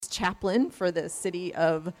chaplain for the city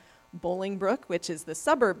of Bolingbrook, which is the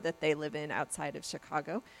suburb that they live in outside of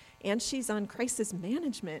Chicago. And she's on crisis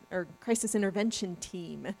management or crisis intervention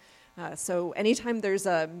team. So anytime there's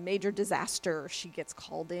a major disaster, she gets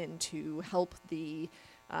called in to help the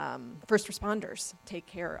first responders take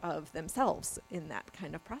care of themselves in that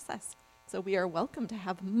kind of process. So we are welcome to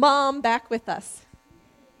have Mom back with us.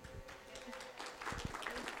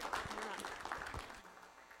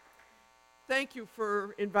 Thank you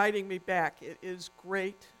for inviting me back. It is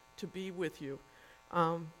great to be with you.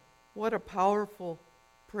 What a powerful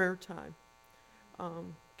prayer time.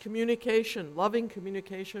 Communication, loving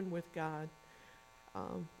communication with God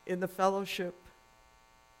in the fellowship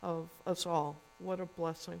of us all. What a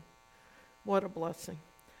blessing. What a blessing.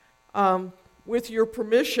 With your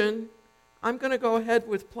permission, I'm going to go ahead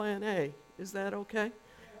with Plan A. Is that okay?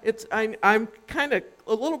 I'm kind of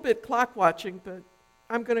a little bit clock watching, but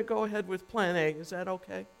I'm going to go ahead with Plan A. Is that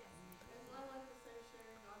okay?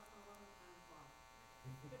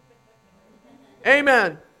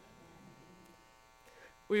 Amen.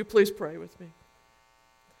 Will you please pray with me?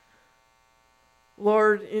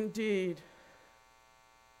 Lord, indeed,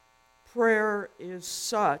 prayer is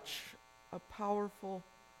such a powerful,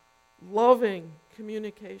 loving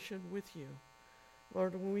communication with you.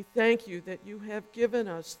 Lord, when we thank you that you have given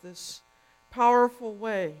us this powerful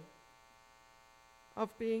way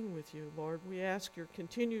of being with you, Lord, we ask your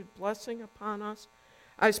continued blessing upon us.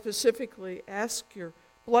 I specifically ask your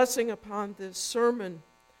blessing upon this sermon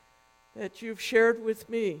that you've shared with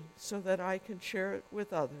me so that I can share it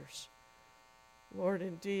with others. Lord,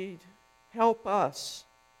 indeed, help us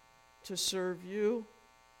to serve you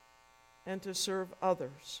and to serve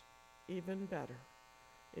others even better.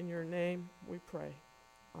 In your name we pray.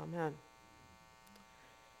 Amen.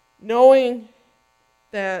 Knowing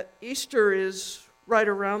that Easter is right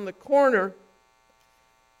around the corner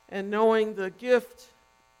and knowing the gift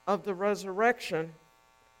of the resurrection,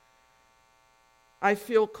 I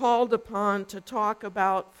feel called upon to talk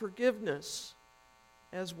about forgiveness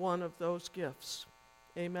as one of those gifts.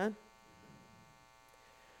 Amen?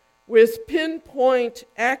 With pinpoint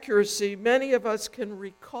accuracy, many of us can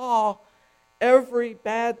recall every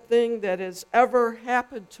bad thing that has ever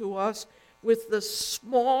happened to us with the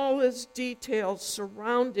smallest details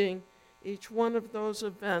surrounding each one of those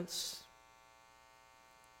events,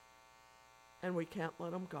 and we can't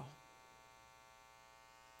let them go.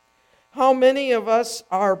 How many of us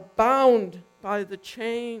are bound by the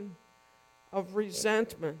chain of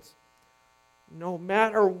resentment? No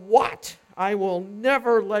matter what, I will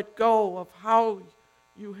never let go of how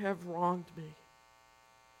you have wronged me.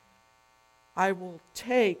 I will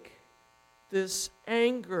take this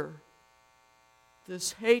anger,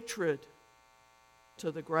 this hatred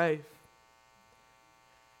to the grave.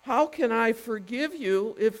 How can I forgive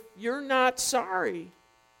you if you're not sorry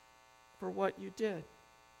for what you did?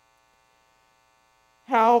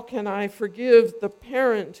 How can I forgive the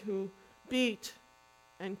parent who beat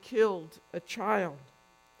and killed a child?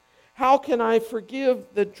 How can I forgive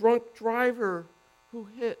the drunk driver who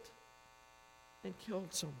hit and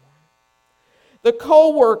killed someone? The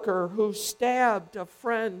coworker who stabbed a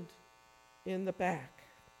friend in the back?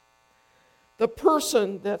 The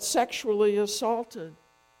person that sexually assaulted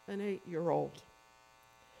an 8-year-old?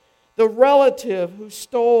 The relative who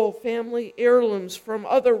stole family heirlooms from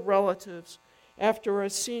other relatives after a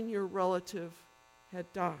senior relative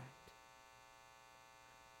had died?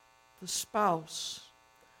 The spouse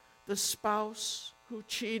who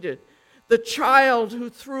cheated, the child who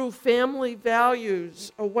threw family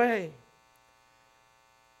values away,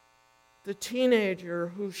 the teenager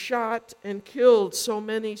who shot and killed so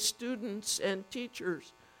many students and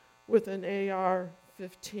teachers with an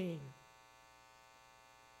AR-15.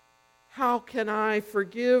 How can I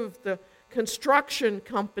forgive the construction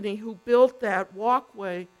company who built that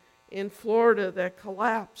walkway in Florida that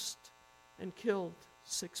collapsed and killed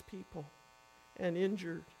 6 people and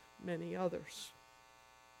injured many others?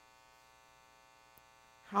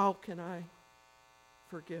 How can I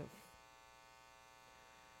forgive?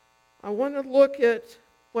 I want to look at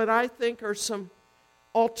what I think are some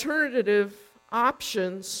alternative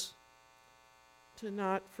options to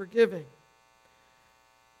not forgiving.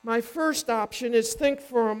 My first option is think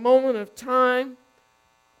for a moment of time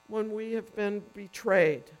when we have been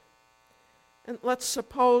betrayed. And let's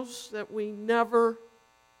suppose that we never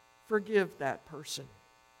forgive that person.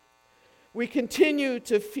 We continue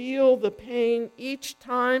to feel the pain each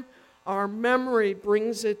time our memory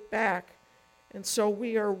brings it back. And so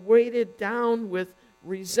we are weighted down with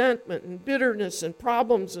resentment and bitterness and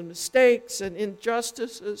problems and mistakes and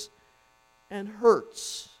injustices and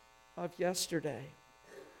hurts of yesterday.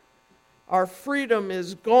 Our freedom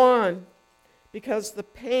is gone because the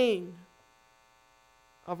pain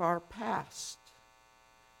of our past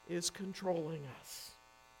is controlling us.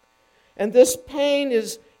 And this pain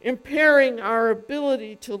is impairing our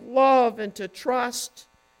ability to love and to trust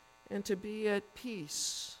and to be at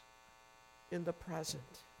peace in the present.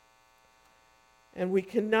 And we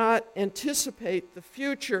cannot anticipate the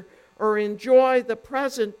future or enjoy the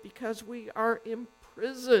present because we are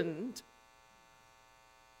imprisoned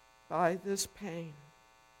by this pain.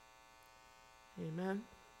 Amen?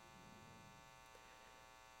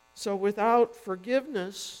 So without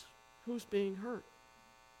forgiveness, who's being hurt?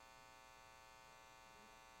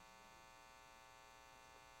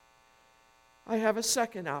 I have a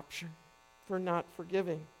second option for not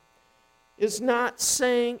forgiving, is not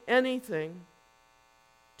saying anything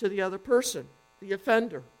to the other person, the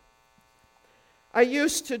offender. I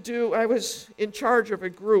was in charge of a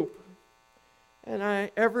group, and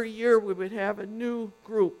every year we would have a new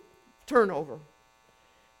group turnover.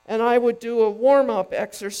 And I would do a warm-up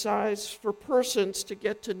exercise for persons to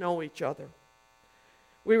get to know each other.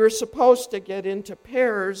 We were supposed to get into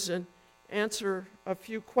pairs and answer a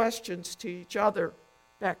few questions to each other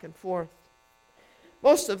back and forth.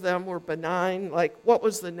 Most of them were benign, like what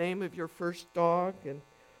was the name of your first dog and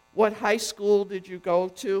what high school did you go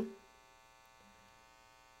to?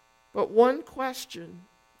 But one question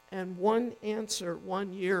and one answer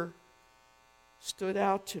one year stood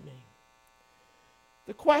out to me.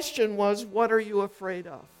 The question was, what are you afraid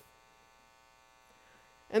of?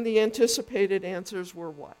 And the anticipated answers were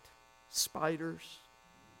what? Spiders,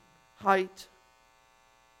 height,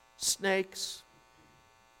 snakes,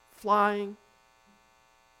 flying.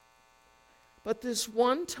 But this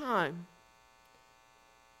one time,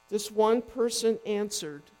 this one person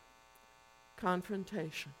answered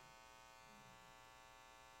confrontation.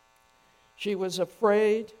 She was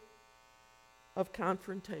afraid of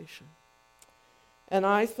confrontation. And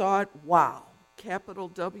I thought, wow, capital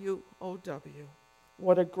W-O-W,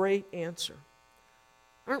 what a great answer.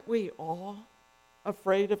 Aren't we all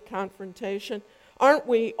afraid of confrontation? Aren't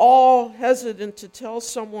we all hesitant to tell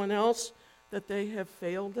someone else that they have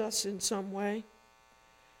failed us in some way?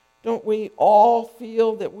 Don't we all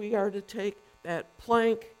feel that we are to take that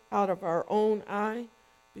plank out of our own eye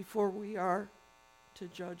before we are to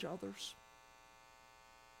judge others?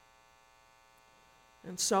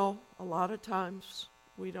 And so, a lot of times,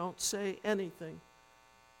 we don't say anything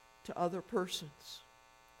to other persons.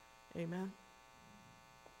 Amen?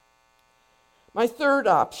 My third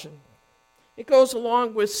option, it goes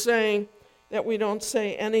along with saying that we don't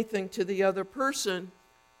say anything to the other person,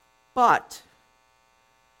 but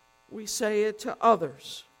we say it to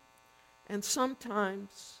others, and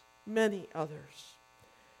sometimes many others.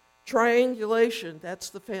 Triangulation, that's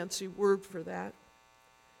the fancy word for that.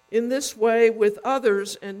 In this way, with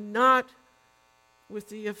others and not with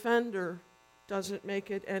the offender, doesn't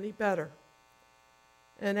make it any better.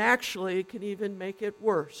 And actually, it can even make it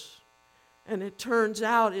worse. And it turns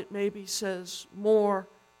out it maybe says more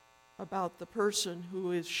about the person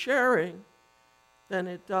who is sharing than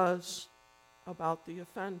it does about the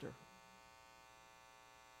offender.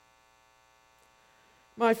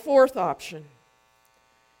 My fourth option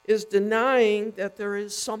is denying that there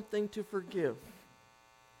is something to forgive.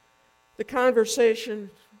 The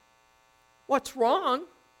conversation, what's wrong?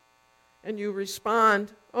 And you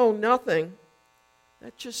respond, oh, nothing.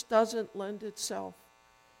 That just doesn't lend itself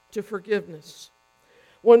to forgiveness.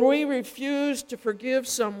 When we refuse to forgive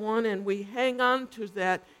someone and we hang on to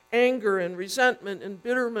that anger and resentment and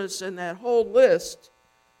bitterness and that whole list,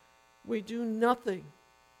 we do nothing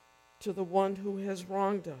to the one who has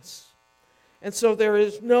wronged us. And so there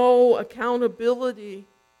is no accountability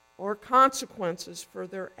or consequences for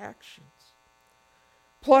their actions.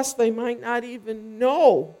 Plus, they might not even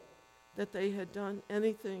know that they had done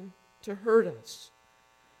anything to hurt us.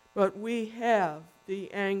 But we have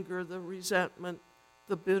the anger, the resentment,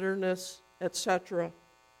 the bitterness, etc.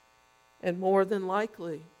 And more than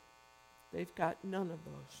likely, they've got none of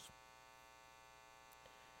those.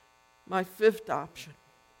 My fifth option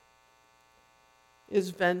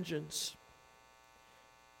is vengeance.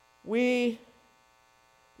 We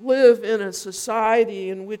live in a society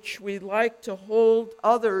in which we like to hold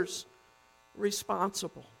others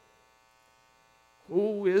responsible.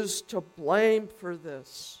 Who is to blame for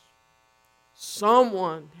this?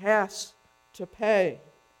 Someone has to pay.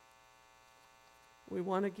 We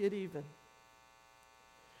want to get even.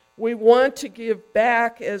 We want to give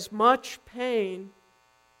back as much pain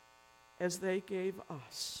as they gave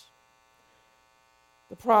us.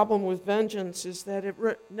 The problem with vengeance is that it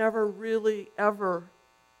never really ever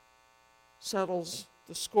settles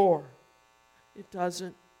the score. it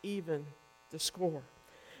doesn't even the score.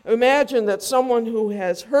 Imagine that someone who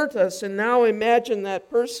has hurt us, and now imagine that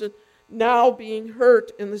person now being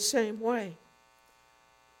hurt in the same way.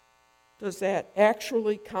 Does that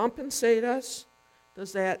actually compensate us?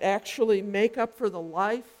 Does that actually make up for the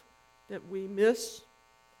life that we miss?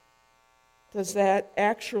 Does that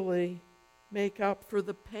actually make up for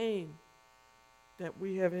the pain that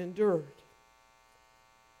we have endured?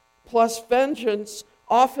 Plus, vengeance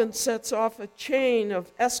often sets off a chain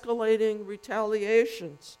of escalating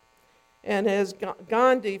retaliations. And as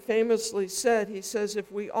Gandhi famously said, he says,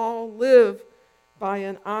 if we all live by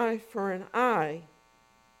an eye for an eye,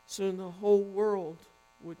 soon the whole world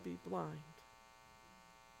would be blind.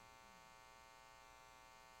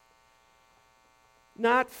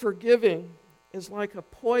 Not forgiving is like a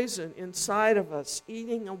poison inside of us,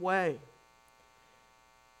 eating away.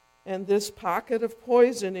 And this pocket of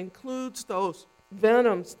poison includes those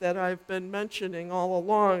venoms that I've been mentioning all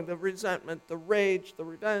along, the resentment, the rage, the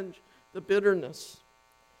revenge, the bitterness.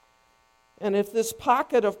 And if this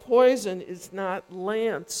pocket of poison is not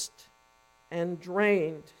lanced and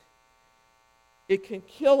drained, it can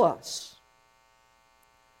kill us.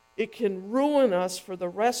 It can ruin us for the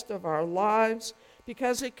rest of our lives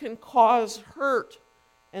because it can cause hurt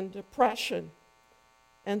and depression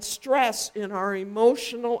and stress in our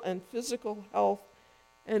emotional and physical health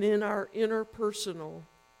and in our interpersonal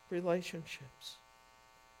relationships.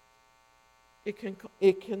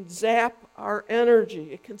 It can zap our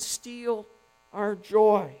energy. It can steal our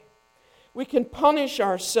joy. We can punish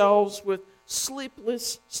ourselves with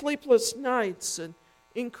sleepless nights and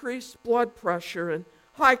increased blood pressure and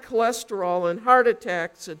high cholesterol and heart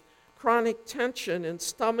attacks and chronic tension and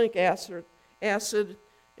stomach acid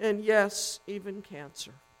and yes, even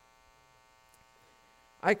cancer.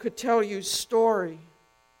 I could tell you story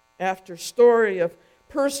after story of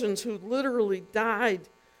persons who literally died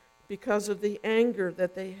because of the anger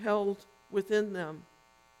that they held within them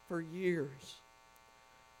for years.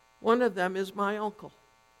 One of them is my uncle.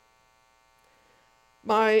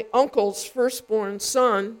 My uncle's firstborn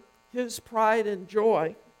son, his pride and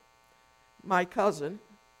joy, my cousin,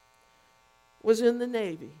 was in the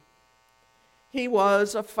Navy. He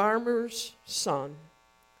was a farmer's son.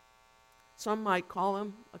 Some might call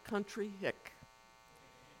him a country hick,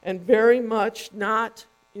 and very much not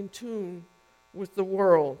in tune with the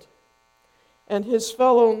world. And his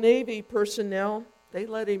fellow Navy personnel, they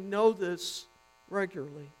let him know this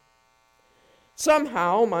regularly.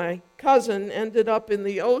 Somehow, my cousin ended up in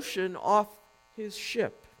the ocean off his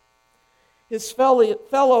ship. His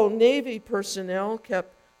fellow Navy personnel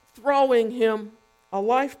kept throwing him a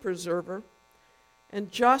life preserver, and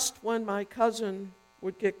just when my cousin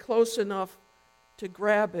would get close enough to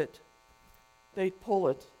grab it, they'd pull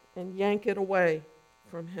it and yank it away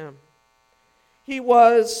from him. He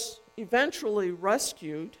was eventually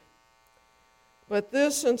rescued, but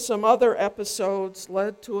this and some other episodes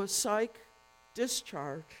led to a psych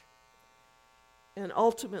discharge and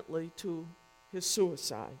ultimately to his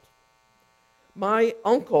suicide. My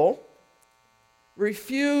uncle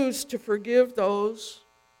refused to forgive those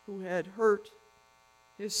who had hurt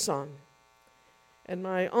his son. And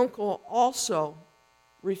my uncle also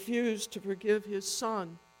refused to forgive his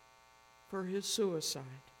son for his suicide.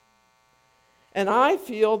 And I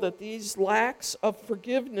feel that these lacks of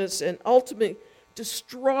forgiveness and ultimately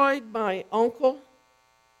destroyed my uncle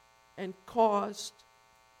and caused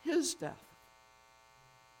his death.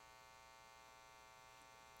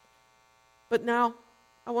 But now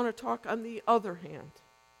I want to talk on the other hand.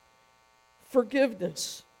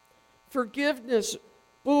 Forgiveness. Forgiveness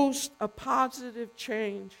boosts a positive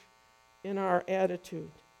change in our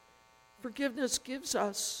attitude. Forgiveness gives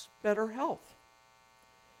us better health.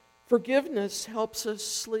 Forgiveness helps us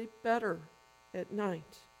sleep better at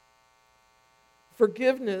night.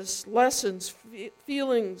 Forgiveness lessens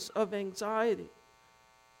feelings of anxiety,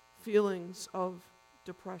 feelings of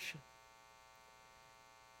depression.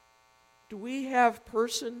 Do we have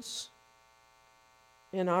persons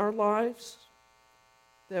in our lives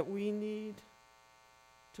that we need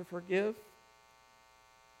to forgive?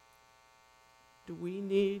 Do we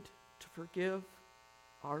need to forgive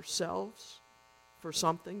ourselves for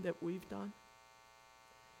something that we've done?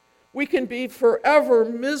 We can be forever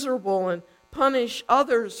miserable and punish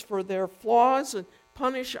others for their flaws and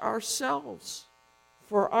punish ourselves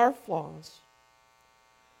for our flaws.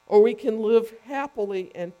 Or we can live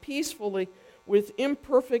happily and peacefully with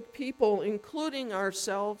imperfect people, including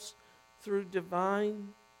ourselves, through divine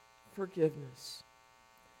forgiveness.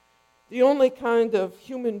 The only kind of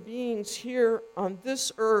human beings here on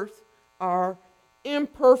this earth are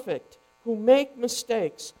imperfect, who make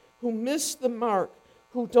mistakes, who miss the mark,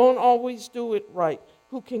 who don't always do it right,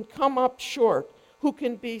 who can come up short, who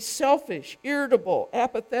can be selfish, irritable,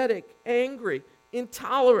 apathetic, angry,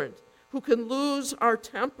 intolerant, who can lose our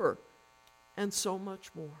temper, and so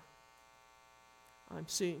much more. I'm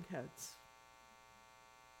seeing heads.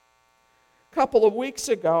 A couple of weeks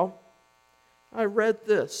ago, I read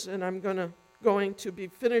this, and I'm going to be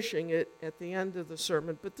finishing it at the end of the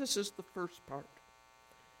sermon, but this is the first part.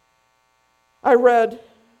 I read,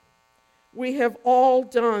 "We have all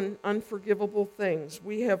done unforgivable things.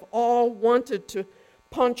 We have all wanted to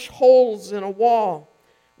punch holes in a wall.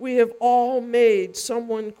 We have all made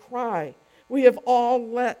someone cry. We have all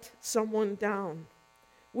let someone down.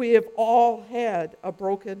 We have all had a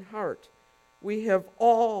broken heart. We have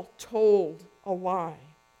all told a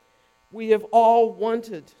lie. We have all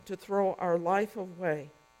wanted to throw our life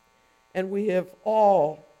away. And we have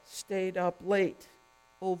all stayed up late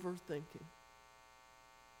overthinking."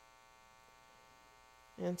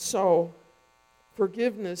 And so,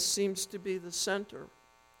 forgiveness seems to be the center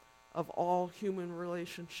of all human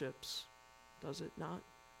relationships, does it not?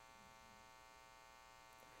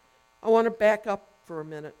 I want to back up for a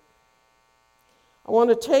minute. I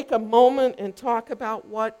want to take a moment and talk about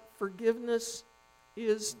what forgiveness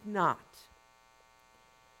is not.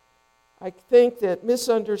 I think that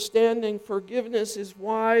misunderstanding forgiveness is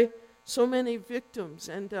why so many victims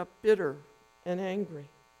end up bitter and angry.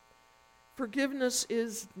 Forgiveness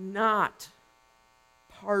is not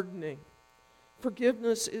pardoning.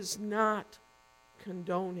 Forgiveness is not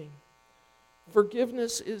condoning.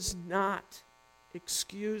 Forgiveness is not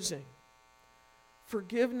excusing.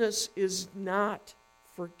 Forgiveness is not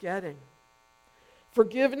forgetting.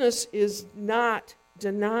 Forgiveness is not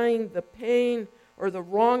denying the pain or the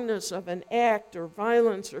wrongness of an act or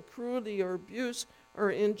violence or cruelty or abuse or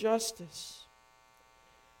injustice.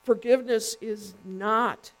 Forgiveness is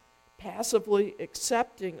not passively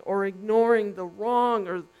accepting or ignoring the wrong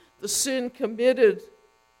or the sin committed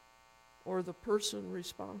or the person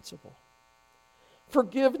responsible.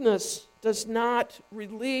 Forgiveness does not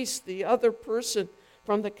release the other person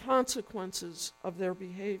from the consequences of their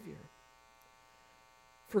behavior.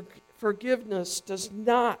 Forgiveness does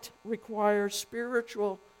not require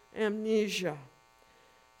spiritual amnesia.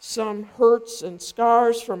 Some hurts and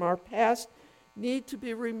scars from our past need to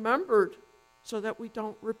be remembered so that we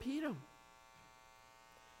don't repeat them.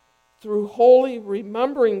 Through holy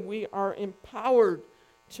remembering, we are empowered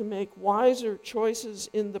to make wiser choices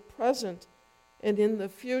in the present and in the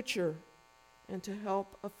future, and to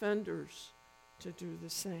help offenders to do the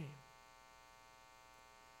same.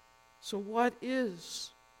 So what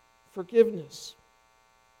is forgiveness?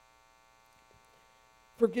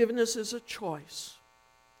 Forgiveness is a choice.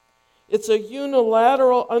 It's a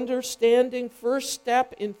unilateral understanding, first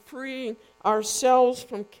step in freeing ourselves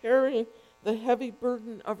from carrying the heavy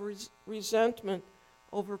burden of resentment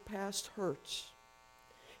over past hurts.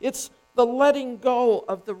 It's the letting go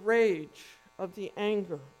of the rage, of the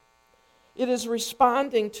anger. It is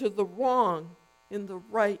responding to the wrong in the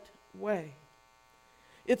right way.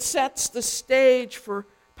 It sets the stage for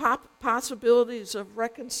possibilities of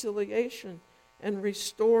reconciliation and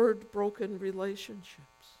restored broken relationships.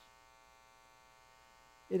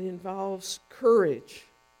 It involves courage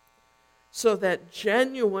so that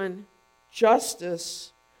genuine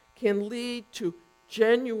justice can lead to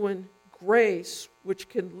genuine grace, which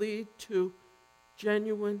can lead to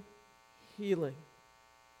genuine healing.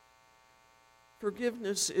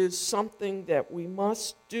 Forgiveness is something that we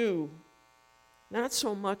must do, not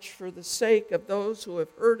so much for the sake of those who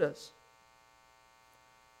have hurt us,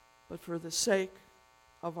 but for the sake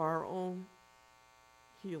of our own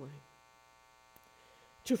healing.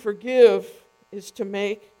 To forgive is to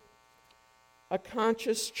make a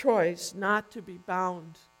conscious choice not to be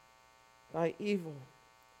bound by evil.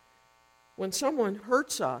 When someone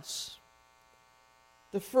hurts us,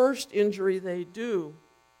 the first injury they do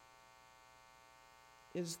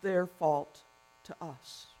is their fault to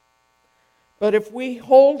us. But if we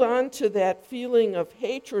hold on to that feeling of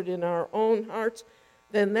hatred in our own hearts,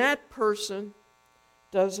 then that person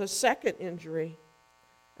does a second injury,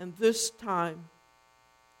 and this time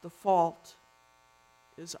the fault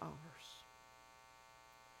is ours.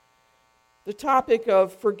 The topic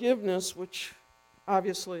of forgiveness, which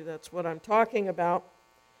obviously that's what I'm talking about,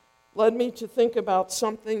 led me to think about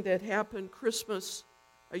something that happened Christmas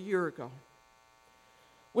a year ago.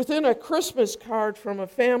 Within a Christmas card from a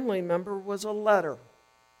family member was a letter.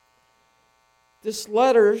 This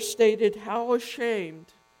letter stated how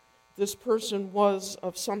ashamed this person was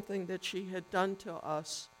of something that she had done to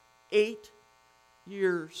us 8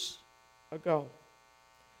 years ago.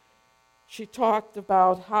 she talked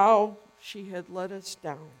about how she had let us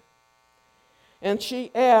down. And she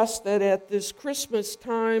asked that at this Christmas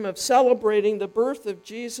time of celebrating the birth of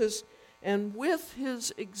Jesus, and with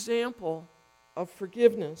his example of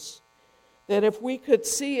forgiveness, that if we could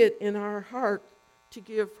see it in our heart, to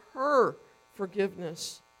give her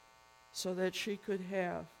forgiveness so that she could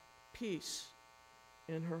have peace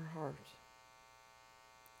in her heart.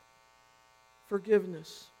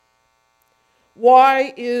 Forgiveness.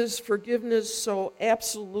 Why is forgiveness so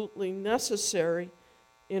absolutely necessary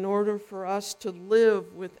in order for us to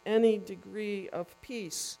live with any degree of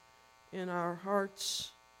peace in our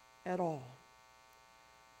hearts at all?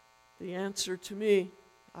 The answer to me,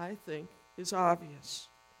 I think, is obvious.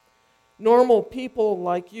 Normal people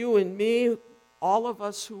like you and me, all of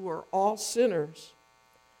us who are all sinners,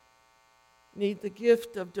 need the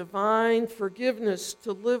gift of divine forgiveness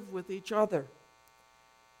to live with each other.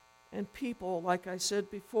 And people, like I said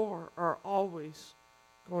before, are always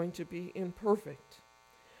going to be imperfect.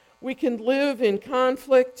 We can live in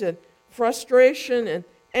conflict and frustration and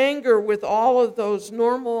anger with all of those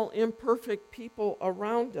normal, imperfect people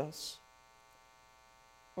around us.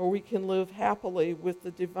 Or we can live happily with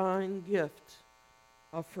the divine gift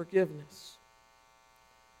of forgiveness.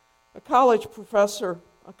 A college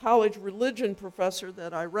religion professor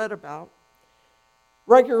that I read about,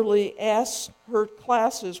 regularly asks her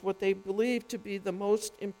classes what they believe to be the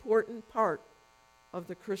most important part of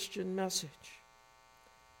the Christian message.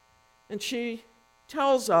 And she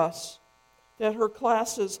tells us that her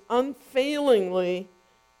classes unfailingly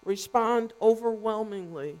respond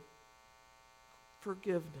overwhelmingly,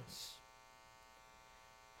 forgiveness.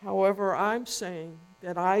 However, I'm saying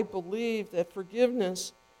that I believe that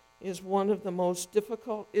forgiveness is one of the most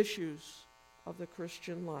difficult issues of the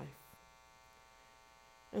Christian life.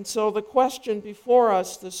 And so the question before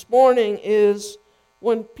us this morning is,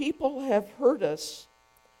 when people have hurt us,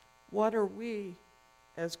 what are we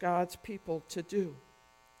as God's people to do?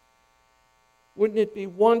 Wouldn't it be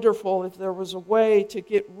wonderful if there was a way to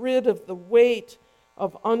get rid of the weight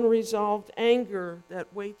of unresolved anger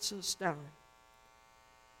that weights us down?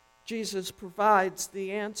 Jesus provides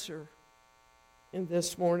the answer in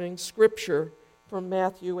this morning's scripture from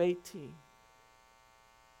Matthew 18.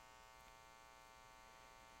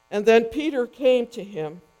 And then Peter came to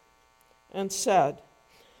him and said,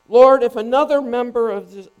 Lord, if another member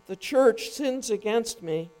of the church sins against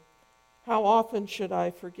me, how often should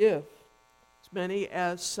I forgive? As many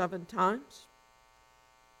as 7 times?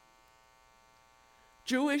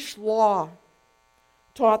 Jewish law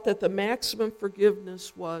taught that the maximum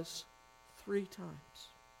forgiveness was 3 times.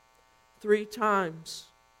 3 times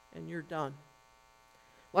and you're done.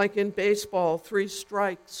 Like in baseball, 3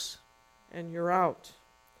 strikes and you're out.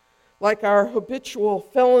 Like our habitual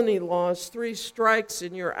felony laws, 3 strikes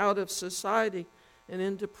and you're out of society and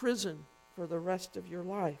into prison for the rest of your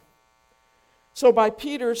life. So by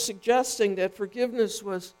Peter suggesting that forgiveness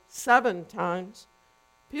was 7 times,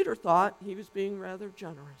 Peter thought he was being rather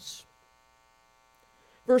generous.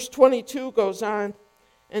 Verse 22 goes on,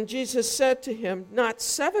 and Jesus said to him, not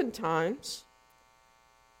 7 times,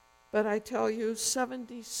 but I tell you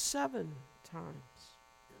 77 times.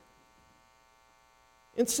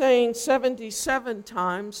 In saying 77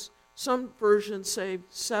 times, some versions say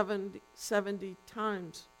 70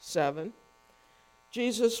 times 7.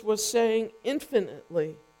 Jesus was saying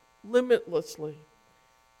infinitely, limitlessly,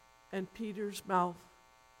 and Peter's mouth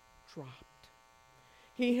dropped.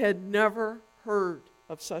 He had never heard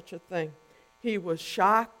of such a thing. He was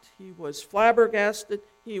shocked, he was flabbergasted,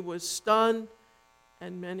 he was stunned,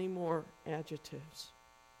 and many more adjectives.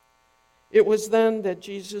 It was then that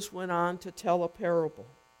Jesus went on to tell a parable.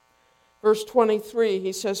 Verse 23,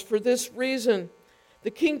 he says, for this reason,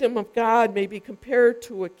 the kingdom of God may be compared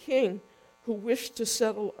to a king who wished to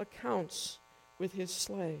settle accounts with his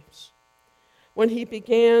slaves. When he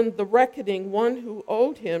began the reckoning, one who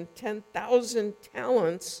owed him 10,000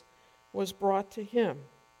 talents was brought to him.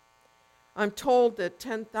 I'm told that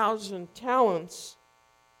 10,000 talents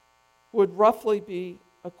would roughly be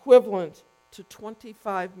equivalent to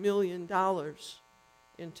 $25 million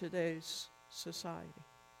in today's society.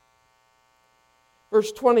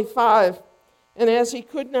 Verse 25, and as he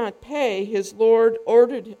could not pay, his Lord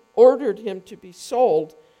ordered him to be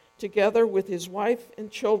sold, together with his wife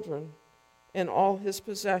and children and all his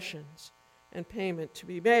possessions, and payment to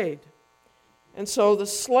be made. And so the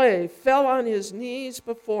slave fell on his knees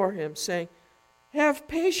before him, saying, have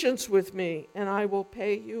patience with me, and I will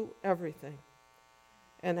pay you everything.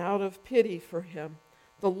 And out of pity for him,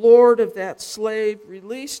 the Lord of that slave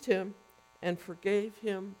released him and forgave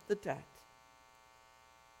him the debt.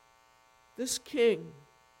 This king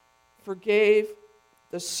forgave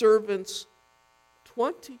the servant's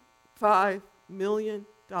 $25 million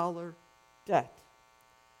debt.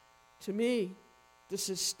 To me, this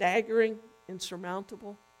is staggering,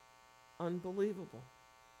 insurmountable, unbelievable.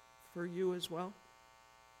 For you as well.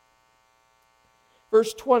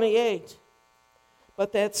 Verse 28,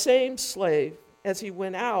 but that same slave, as he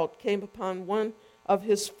went out, came upon one of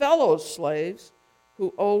his fellow slaves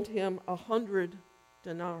who owed him 100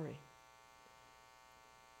 denarii.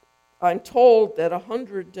 I'm told that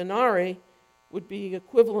 100 denarii would be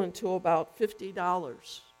equivalent to about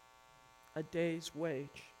 $50 a day's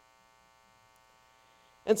wage.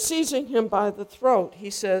 And seizing him by the throat, he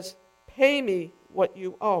says, "Pay me what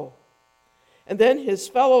you owe." And then his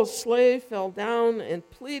fellow slave fell down and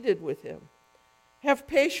pleaded with him, "Have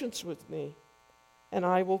patience with me, and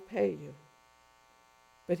I will pay you."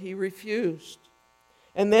 But he refused.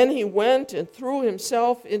 And then he went and threw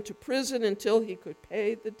himself into prison until he could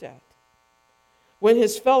pay the debt. When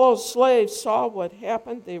his fellow slaves saw what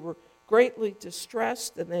happened, they were greatly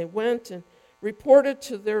distressed, and they went and reported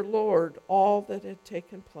to their Lord all that had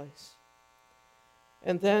taken place.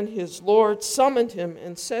 And then his Lord summoned him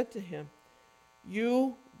and said to him,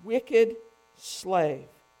 "You wicked slave,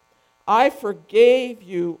 I forgave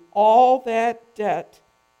you all that debt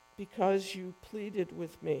because you pleaded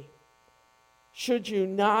with me. Should you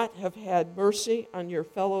not have had mercy on your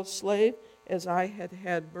fellow slave as I had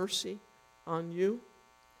had mercy on you?"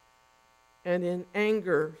 And in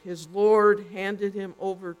anger, his Lord handed him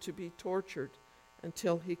over to be tortured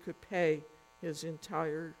until he could pay his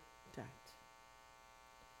entire debt.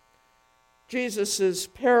 Jesus'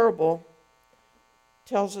 parable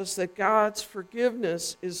tells us that God's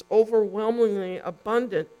forgiveness is overwhelmingly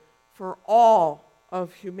abundant for all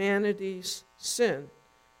of humanity's sin,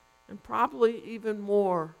 and probably even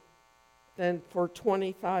more than for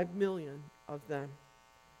 25 million of them.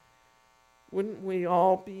 Wouldn't we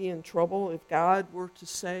all be in trouble if God were to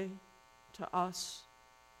say to us,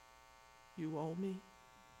 "You owe me"?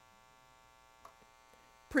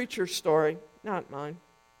 Preacher story, not mine.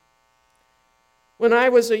 When I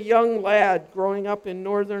was a young lad growing up in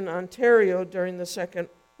northern Ontario during the Second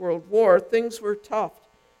World War, things were tough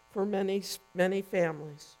for many, many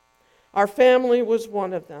families. Our family was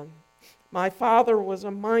one of them. My father was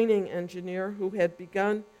a mining engineer who had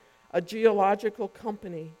begun a geological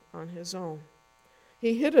company on his own.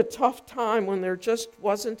 He hit a tough time when there just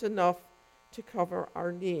wasn't enough to cover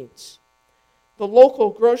our needs. The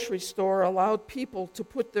local grocery store allowed people to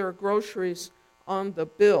put their groceries on the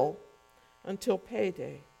bill until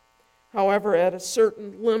payday. However, at a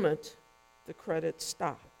certain limit, the credit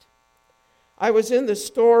stopped. I was in the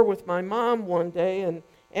store with my mom one day, and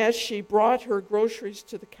as she brought her groceries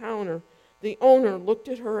to the counter, the owner looked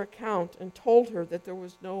at her account and told her that there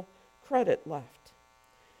was no credit left.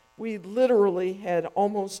 We literally had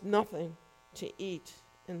almost nothing to eat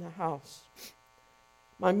in the house.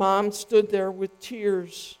 My mom stood there with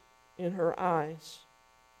tears in her eyes,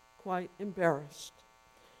 quite embarrassed.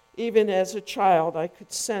 Even as a child, I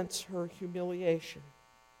could sense her humiliation.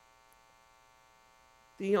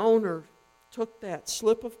 The owner took that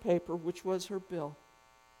slip of paper, which was her bill,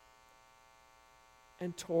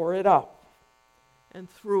 and tore it up and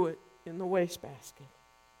threw it in the wastebasket.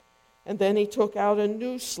 And then he took out a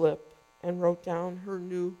new slip and wrote down her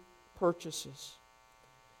new purchases.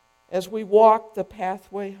 As we walked the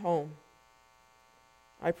pathway home,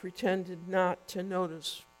 I pretended not to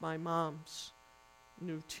notice my mom's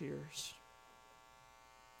new tears.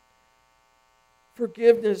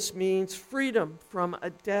 Forgiveness means freedom from a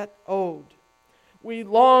debt owed. We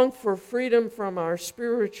long for freedom from our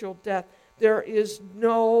spiritual debt. There is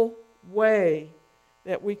no way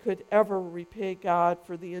that we could ever repay God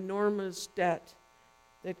for the enormous debt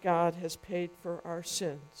that God has paid for our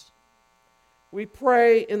sins. We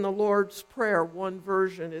pray in the Lord's Prayer, one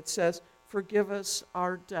version, it says, "Forgive us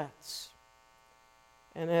our debts."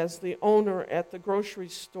 And as the owner at the grocery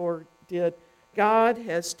store did, God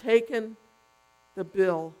has taken the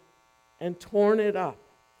bill and torn it up.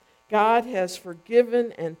 God has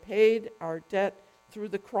forgiven and paid our debt through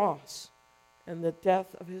the cross and the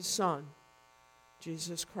death of his Son,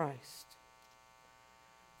 Jesus Christ.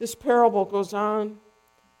 This parable goes on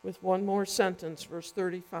with one more sentence, verse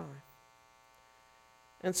 35.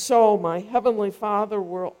 "And so my heavenly Father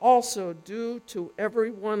will also do to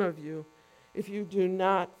every one of you if you do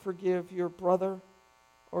not forgive your brother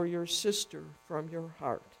or your sister from your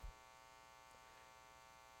heart."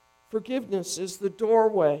 Forgiveness is the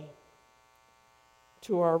doorway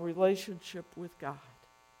to our relationship with God.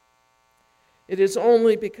 It is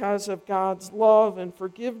only because of God's love and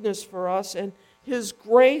forgiveness for us and His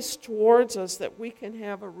grace towards us that we can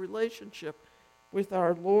have a relationship with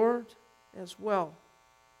our Lord as well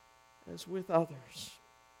as with others.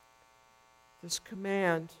 This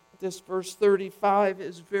command, this verse 35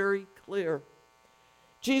 is very clear.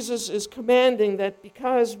 Jesus is commanding that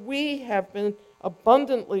because we have been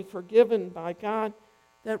abundantly forgiven by God,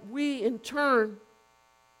 that we in turn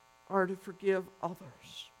are to forgive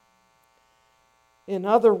others. In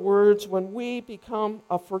other words, when we become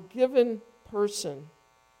a forgiven person,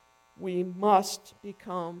 we must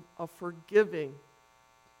become a forgiving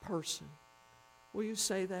person. Will you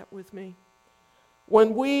say that with me?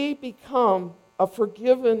 When we become a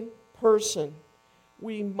forgiven person,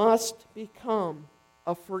 we must become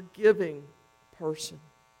a forgiving person.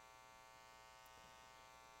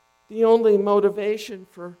 The only motivation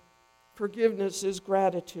for forgiveness is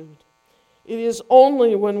gratitude. It is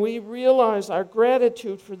only when we realize our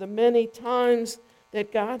gratitude for the many times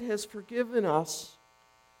that God has forgiven us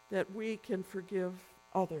that we can forgive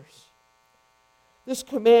others. This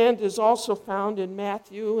command is also found in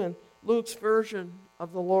Matthew and Luke's version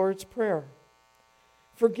of the Lord's Prayer.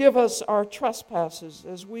 Forgive us our trespasses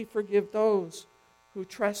as we forgive those who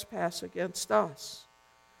trespass against us.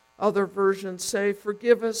 Other versions say,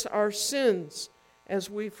 forgive us our sins as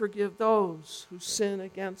we forgive those who sin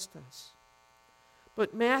against us.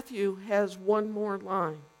 But Matthew has one more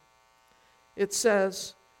line. It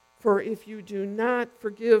says, for if you do not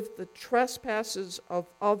forgive the trespasses of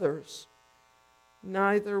others,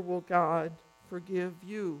 neither will God forgive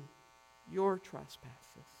you your trespasses.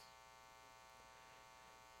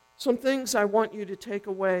 Some things I want you to take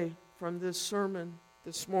away from this sermon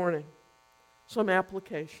this morning. Some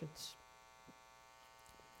applications.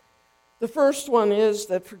 The first one is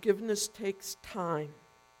that forgiveness takes time.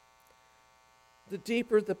 The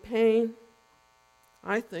deeper the pain,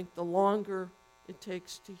 I think the longer it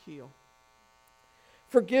takes to heal.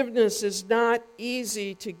 Forgiveness is not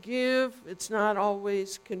easy to give. It's not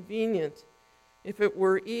always convenient. If it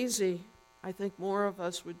were easy, I think more of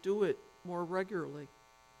us would do it more regularly.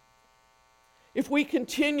 If we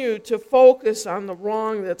continue to focus on the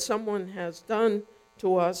wrong that someone has done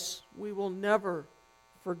to us, we will never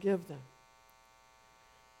forgive them.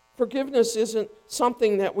 Forgiveness isn't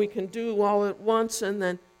something that we can do all at once and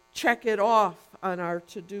then check it off on our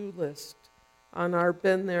to-do list, on our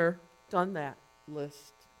been there, done that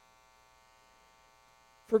list.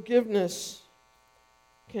 Forgiveness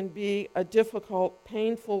can be a difficult,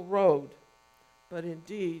 painful road, but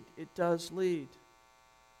indeed it does lead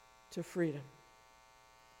to freedom.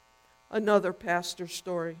 Another pastor's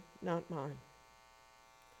story, not mine.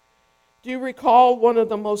 Do you recall one of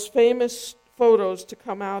the most famous photos to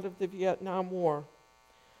come out of the Vietnam War?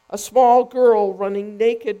 A small girl running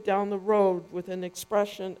naked down the road with an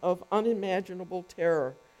expression of unimaginable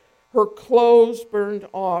terror, her clothes burned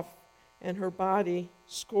off and her body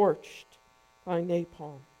scorched by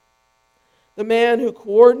napalm. The man who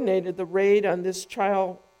coordinated the raid on this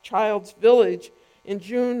child's village in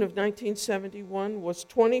June of 1971 was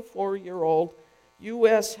 24-year-old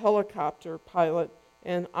U.S. helicopter pilot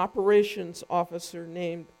and operations officer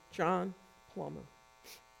named John Plummer.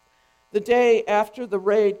 The day after the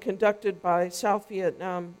raid conducted by South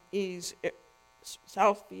Vietnamese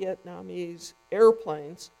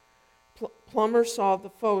airplanes, Plummer saw the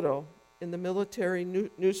photo in the military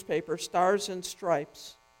newspaper Stars and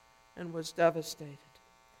Stripes and was devastated.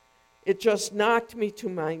 It just knocked me to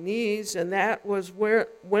my knees, and that was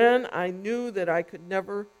when I knew that I could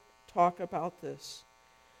never talk about this.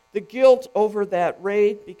 The guilt over that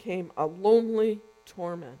raid became a lonely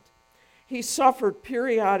torment. He suffered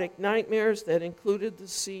periodic nightmares that included the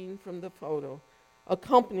scene from the photo,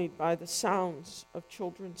 accompanied by the sounds of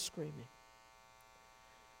children screaming.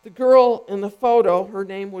 The girl in the photo, her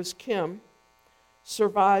name was Kim,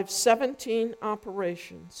 survived 17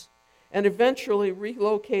 operations and eventually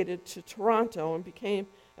relocated to Toronto and became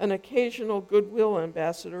an occasional goodwill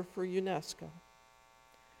ambassador for UNESCO.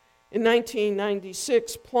 In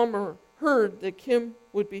 1996, Plummer heard that Kim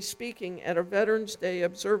would be speaking at a Veterans Day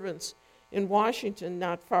observance in Washington,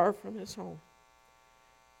 not far from his home.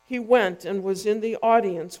 He went and was in the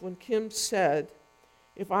audience when Kim said,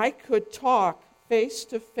 "If I could talk face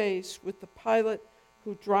to face with the pilot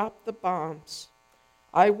who dropped the bombs,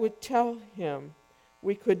 I would tell him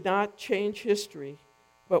we could not change history,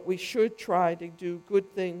 but we should try to do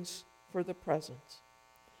good things for the present."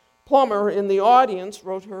 Plummer in the audience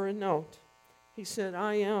wrote her a note. He said,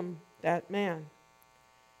 "I am that man."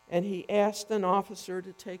 And he asked an officer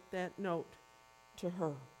to take that note to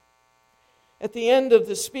her. At the end of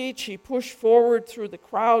the speech, he pushed forward through the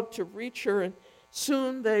crowd to reach her, and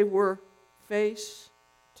soon they were face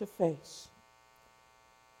to face.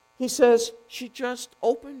 He says, she just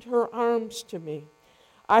opened her arms to me.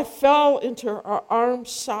 I fell into her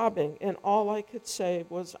arms sobbing, and all I could say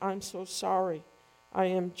was, I'm so sorry. I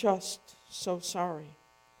am just so sorry.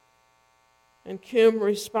 And Kim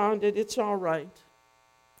responded, it's all right.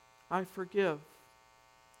 I forgive.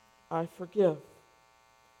 I forgive.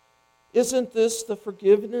 Isn't this the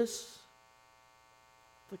forgiveness,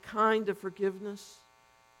 the kind of forgiveness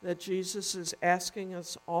that Jesus is asking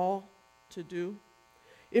us all to do?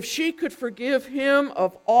 If she could forgive him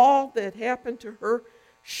of all that happened to her,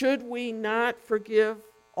 should we not forgive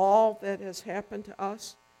all that has happened to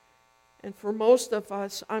us? And for most of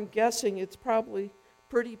us, I'm guessing it's probably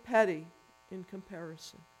pretty petty in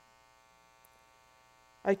comparison.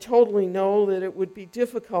 I totally know that it would be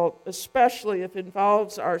difficult, especially if it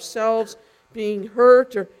involves ourselves being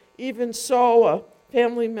hurt, or even so, a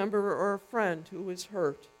family member or a friend who is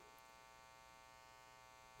hurt.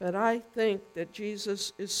 But I think that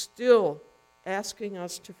Jesus is still asking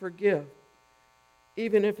us to forgive,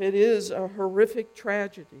 even if it is a horrific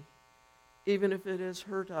tragedy, even if it has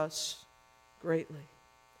hurt us greatly.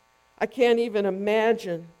 I can't even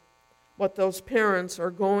imagine what those parents are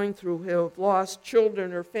going through who have lost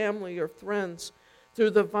children or family or friends through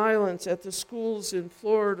the violence at the schools in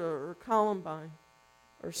Florida or Columbine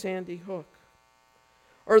or Sandy Hook.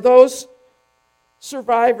 Or those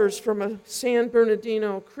survivors from a San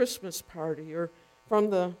Bernardino Christmas party, or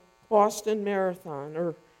from the Boston Marathon,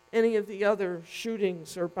 or any of the other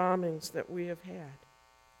shootings or bombings that we have had.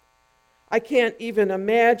 I can't even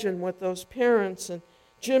imagine what those parents and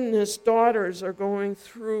gymnast daughters are going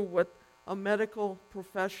through, what a medical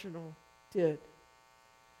professional did.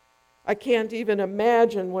 I can't even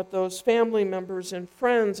imagine what those family members and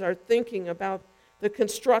friends are thinking about the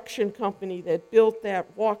construction company that built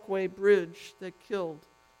that walkway bridge that killed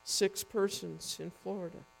 6 persons in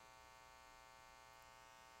Florida.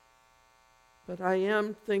 But I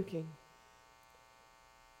am thinking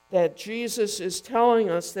that Jesus is telling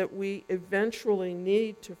us that we eventually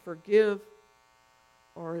need to forgive,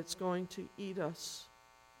 or it's going to eat us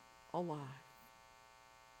alive.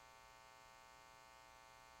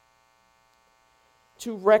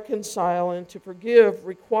 To reconcile and to forgive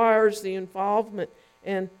requires the involvement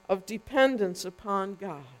and of dependence upon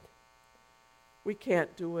God. We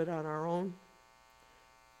can't do it on our own.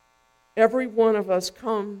 Every one of us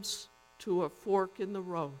comes to a fork in the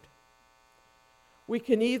road. We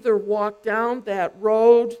can either walk down that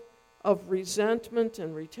road of resentment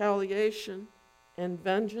and retaliation and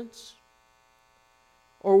vengeance,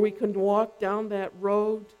 or we can walk down that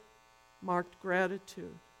road marked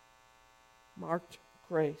gratitude, marked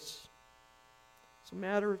grace. It's a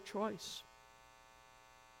matter of choice.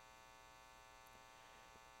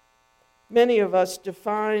 Many of us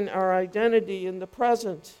define our identity in the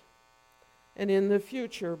present and in the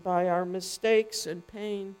future by our mistakes and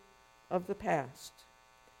pain of the past.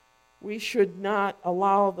 We should not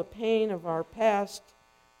allow the pain of our past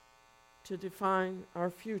to define our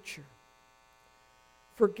future.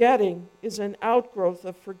 Forgetting is an outgrowth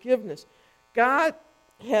of forgiveness. God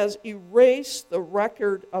has erased the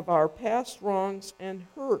record of our past wrongs and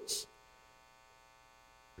hurts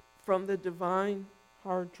from the divine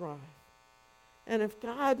hard drive. And if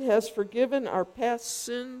God has forgiven our past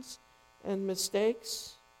sins and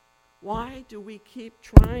mistakes, why do we keep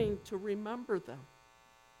trying to remember them?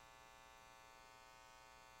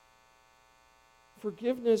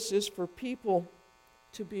 Forgiveness is for people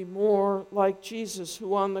to be more like Jesus,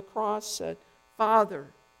 who on the cross said, Father,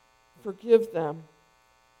 forgive them,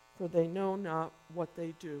 for they know not what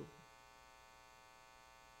they do.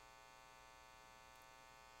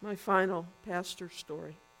 My final pastor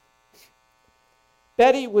story.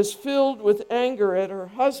 Betty was filled with anger at her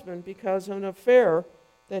husband because of an affair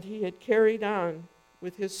that he had carried on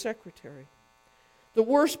with his secretary. The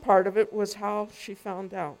worst part of it was how she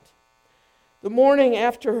found out. The morning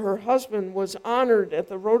after her husband was honored at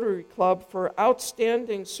the Rotary Club for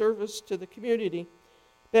outstanding service to the community,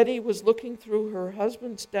 Betty was looking through her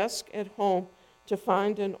husband's desk at home to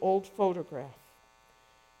find an old photograph.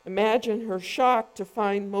 Imagine her shock to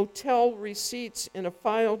find motel receipts in a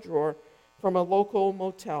file drawer from a local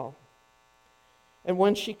motel. And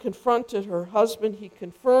when she confronted her husband, he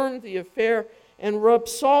confirmed the affair and rubbed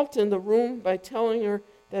salt in the room by telling her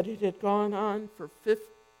that it had gone on for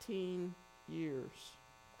 15 years.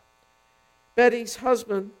 Betty's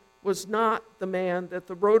husband was not the man that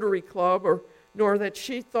the Rotary Club nor that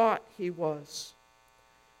she thought he was.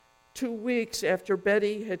 2 weeks after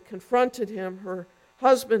Betty had confronted him, her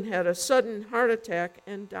husband had a sudden heart attack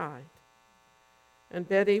and died. And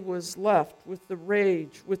Betty was left with the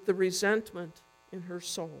rage, with the resentment in her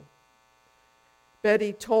soul.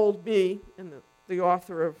 Betty told me, and the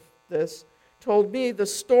author of this, told me the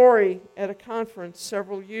story at a conference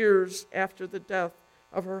several years after the death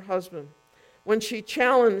of her husband, when she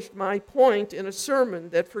challenged my point in a sermon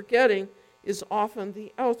that forgetting is often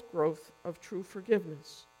the outgrowth of true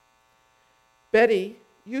forgiveness. Betty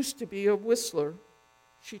used to be a whistler,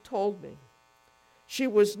 she told me. She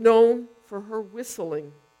was known for her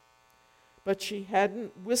whistling, but she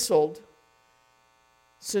hadn't whistled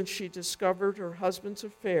since she discovered her husband's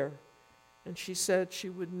affair, and she said she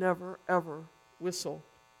would never, ever whistle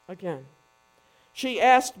again. She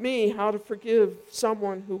asked me how to forgive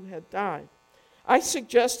someone who had died. I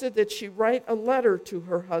suggested that she write a letter to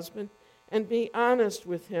her husband and be honest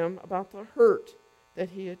with him about the hurt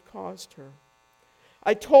that he had caused her.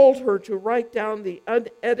 I told her to write down the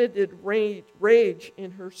unedited rage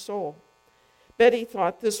in her soul. Betty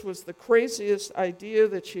thought this was the craziest idea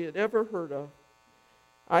that she had ever heard of.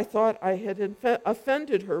 I thought I had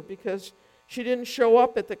offended her because she didn't show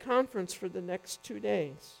up at the conference for the next 2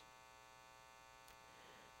 days.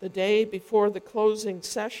 The day before the closing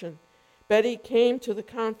session, Betty came to the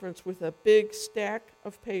conference with a big stack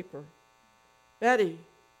of paper. Betty,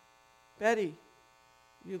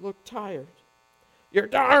 you look tired. You're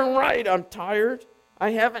darn right I'm tired.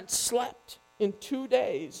 I haven't slept in 2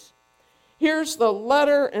 days. Here's the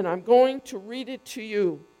letter, and I'm going to read it to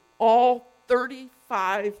you, all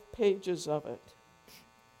 35 pages of it.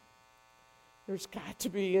 There's got to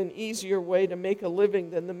be an easier way to make a living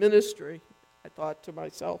than the ministry, I thought to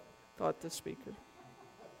myself, thought the speaker.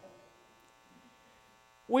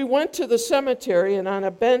 We went to the cemetery, and on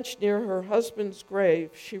a bench near her husband's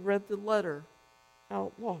grave, she read the letter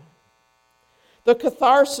out loud. The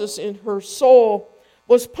catharsis in her soul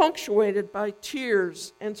was punctuated by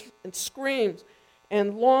tears and screams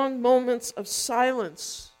and long moments of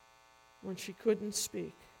silence when she couldn't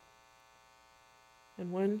speak.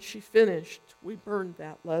 And when she finished, we burned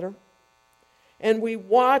that letter. And we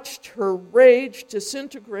watched her rage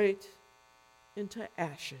disintegrate into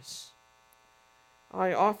ashes.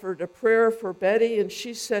 I offered a prayer for Betty, and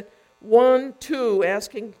she said 1, 2,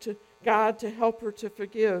 asking God to help her to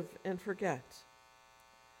forgive and forget.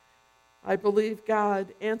 I believe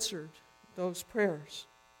God answered those prayers.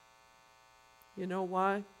 You know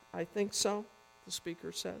why I think so? The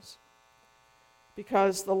speaker says.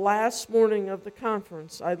 Because the last morning of the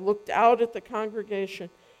conference, I looked out at the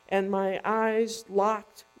congregation and my eyes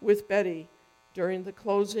locked with Betty during the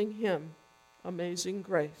closing hymn, Amazing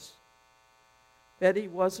Grace. Betty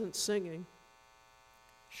wasn't singing.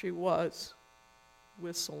 She was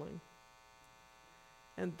whistling.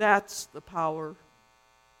 And that's the power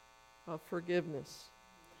of forgiveness.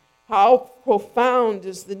 How profound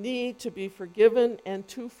is the need to be forgiven and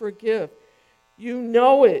to forgive. You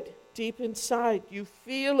know it deep inside. You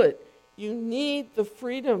feel it. You need the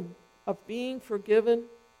freedom of being forgiven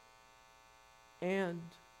and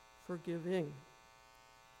forgiving.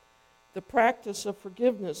 The practice of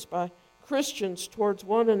forgiveness by Christians towards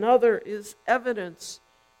one another is evidence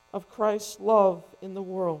of Christ's love in the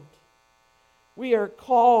world. We are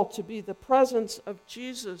called to be the presence of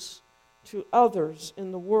Jesus to others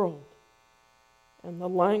in the world. And the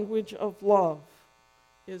language of love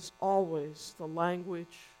is always the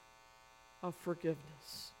language of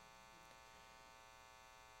forgiveness.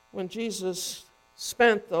 When Jesus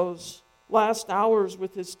spent those last hours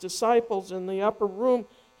with his disciples in the upper room,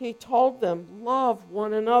 he told them, "Love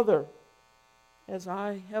one another as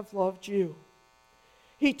I have loved you."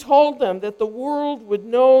 He told them that the world would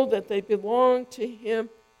know that they belonged to him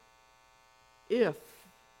if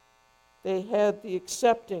they had the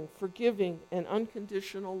accepting, forgiving, and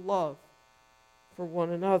unconditional love for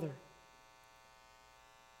one another.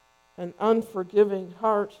 An unforgiving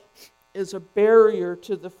heart is a barrier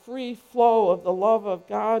to the free flow of the love of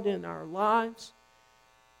God in our lives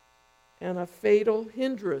and a fatal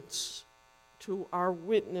hindrance to our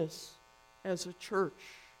witness as a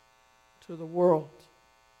church to the world.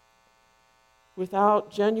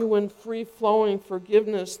 Without genuine, free-flowing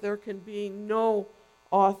forgiveness, there can be no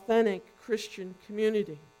authentic Christian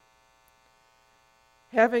community.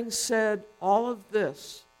 Having said all of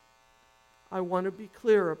this, I want to be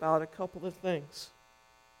clear about a couple of things.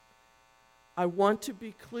 I want to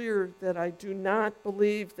be clear that I do not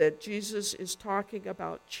believe that Jesus is talking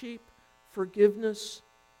about cheap forgiveness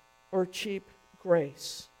or cheap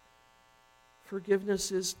grace.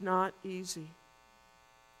 Forgiveness is not easy.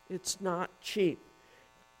 It's not cheap.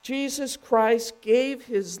 Jesus Christ gave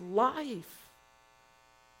his life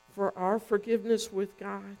for our forgiveness with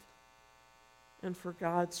God and for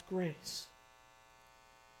God's grace.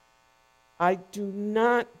 I do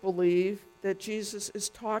not believe that Jesus is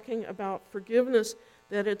talking about forgiveness,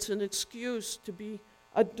 that it's an excuse to be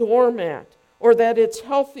a doormat, or that it's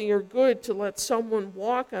healthy or good to let someone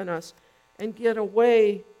walk on us and get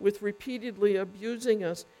away with repeatedly abusing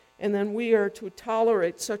us, and then we are to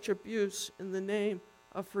tolerate such abuse in the name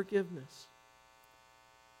of forgiveness.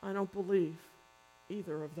 I don't believe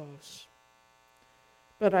either of those.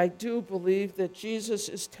 But I do believe that Jesus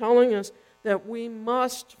is telling us that we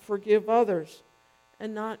must forgive others,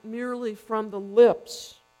 and not merely from the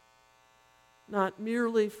lips, not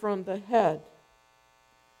merely from the head,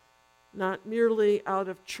 not merely out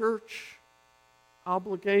of church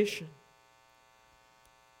obligation,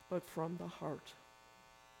 but from the heart.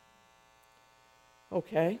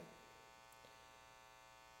 Okay?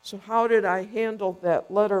 So how did I handle that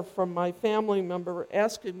letter from my family member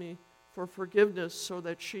asking me for forgiveness so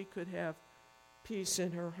that she could have peace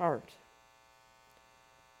in her heart?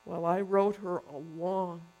 Well, I wrote her a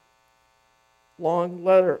long, long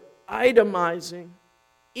letter itemizing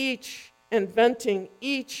each and venting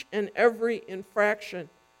each and every infraction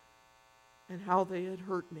and how they had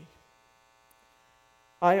hurt me.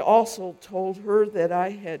 I also told her that I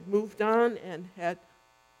had moved on and had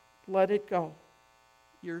let it go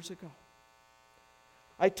years ago.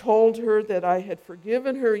 I told her that I had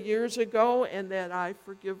forgiven her years ago and that I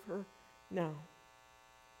forgive her now.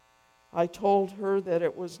 I told her that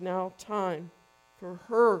it was now time for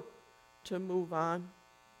her to move on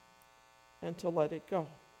and to let it go.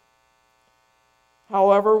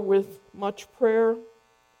 However, with much prayer,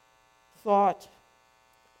 thought,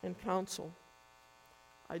 and counsel,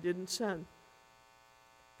 I didn't send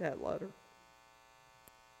that letter.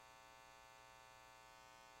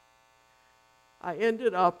 I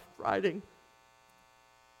ended up writing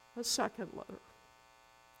a second letter.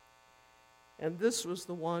 And this was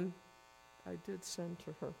the one I did send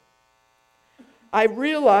to her. I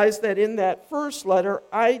realized that in that first letter,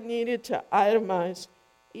 I needed to itemize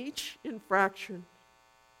each infraction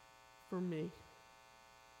for me.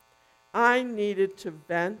 I needed to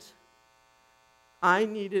vent. I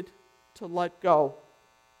needed to let go.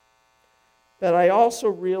 But I also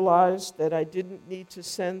realized that I didn't need to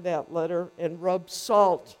send that letter and rub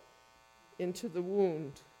salt into the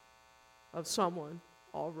wound of someone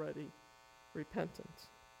already repentant.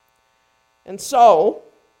 And so,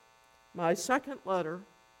 my second letter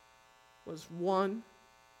was one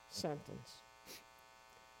sentence.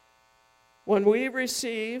 When we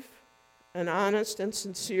receive an honest and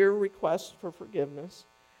sincere request for forgiveness,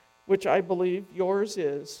 which I believe yours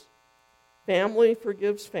is, family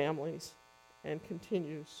forgives families and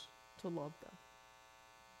continues to love them.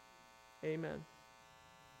 Amen.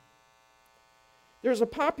 There's a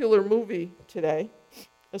popular movie today,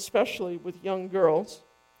 especially with young girls,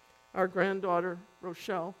 our granddaughter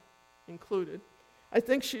Rochelle included. I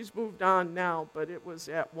think she's moved on now, but it was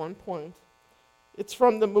at one point. It's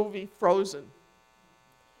from the movie Frozen.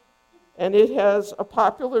 And it has a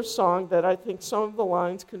popular song that I think some of the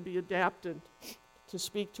lines can be adapted to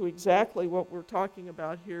speak to exactly what we're talking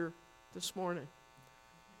about here this morning.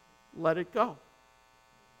 Let it go.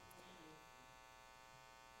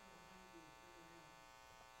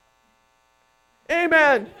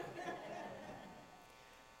 Amen.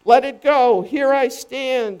 Let it go. Here I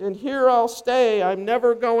stand, and here I'll stay. I'm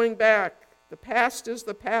never going back. The past is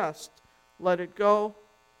the past. Let it go.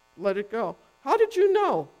 Let it go. How did you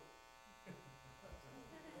know?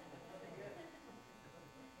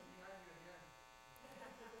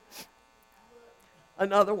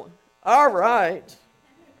 Another one. All right.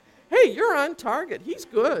 Hey, you're on target. He's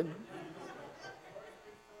good.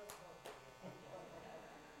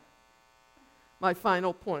 My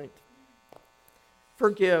final point.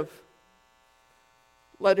 Forgive.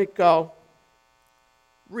 Let it go.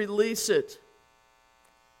 Release it.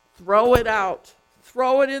 Throw it out.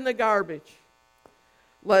 Throw it in the garbage.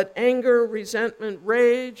 Let anger, resentment,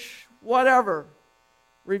 rage, whatever,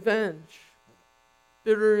 revenge,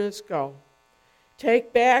 bitterness go.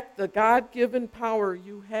 Take back the God-given power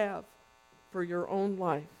you have for your own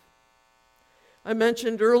life. I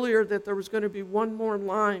mentioned earlier that there was going to be one more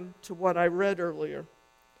line to what I read earlier.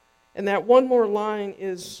 And that one more line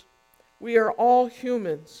is, we are all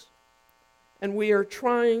humans, and we are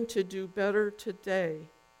trying to do better today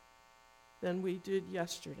than we did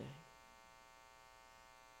yesterday.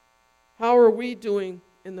 How are we doing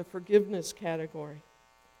in the forgiveness category?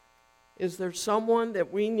 Is there someone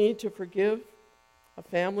that we need to forgive? A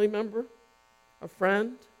family member? A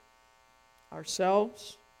friend?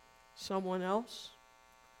 Ourselves? Someone else?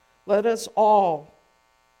 Let us all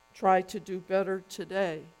try to do better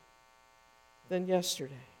today than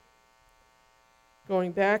yesterday.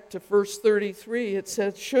 Going back to verse 33, it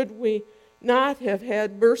says, should we not have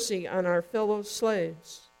had mercy on our fellow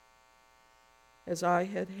slaves as I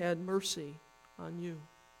had had mercy on you?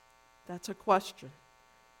 That's a question.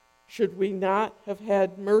 Should we not have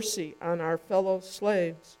had mercy on our fellow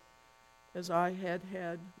slaves as I had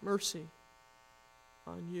had mercy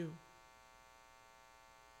on you?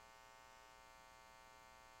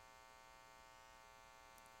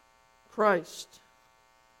 Christ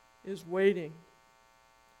is waiting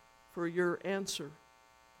for your answer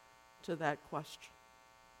to that question.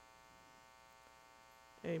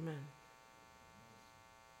 Amen.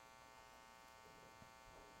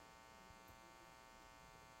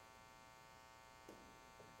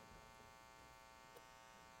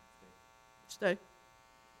 Stay.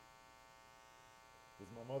 He's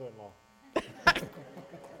my mother-in-law.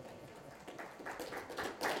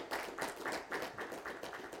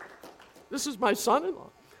 This is my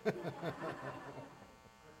son-in-law.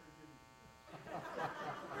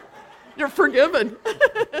 You're forgiven.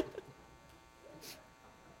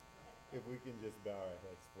 If we can just bow our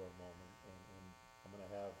heads for a moment, and I'm going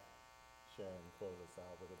to have Sharon close us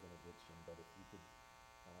out with a benediction, but if you could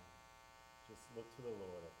just look to the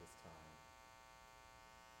Lord at this time.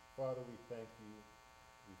 Father, we thank you,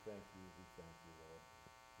 we thank you, we thank you, Lord.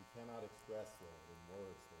 We cannot express, Lord, in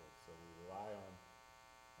words, Lord, so we rely on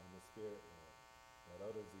the Spirit, Lord, that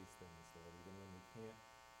utters these things, Lord, even when we can't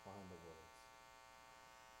find the words.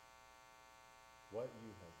 What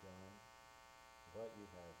you have done, what you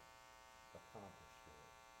have accomplished,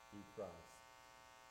 Lord, through Christ.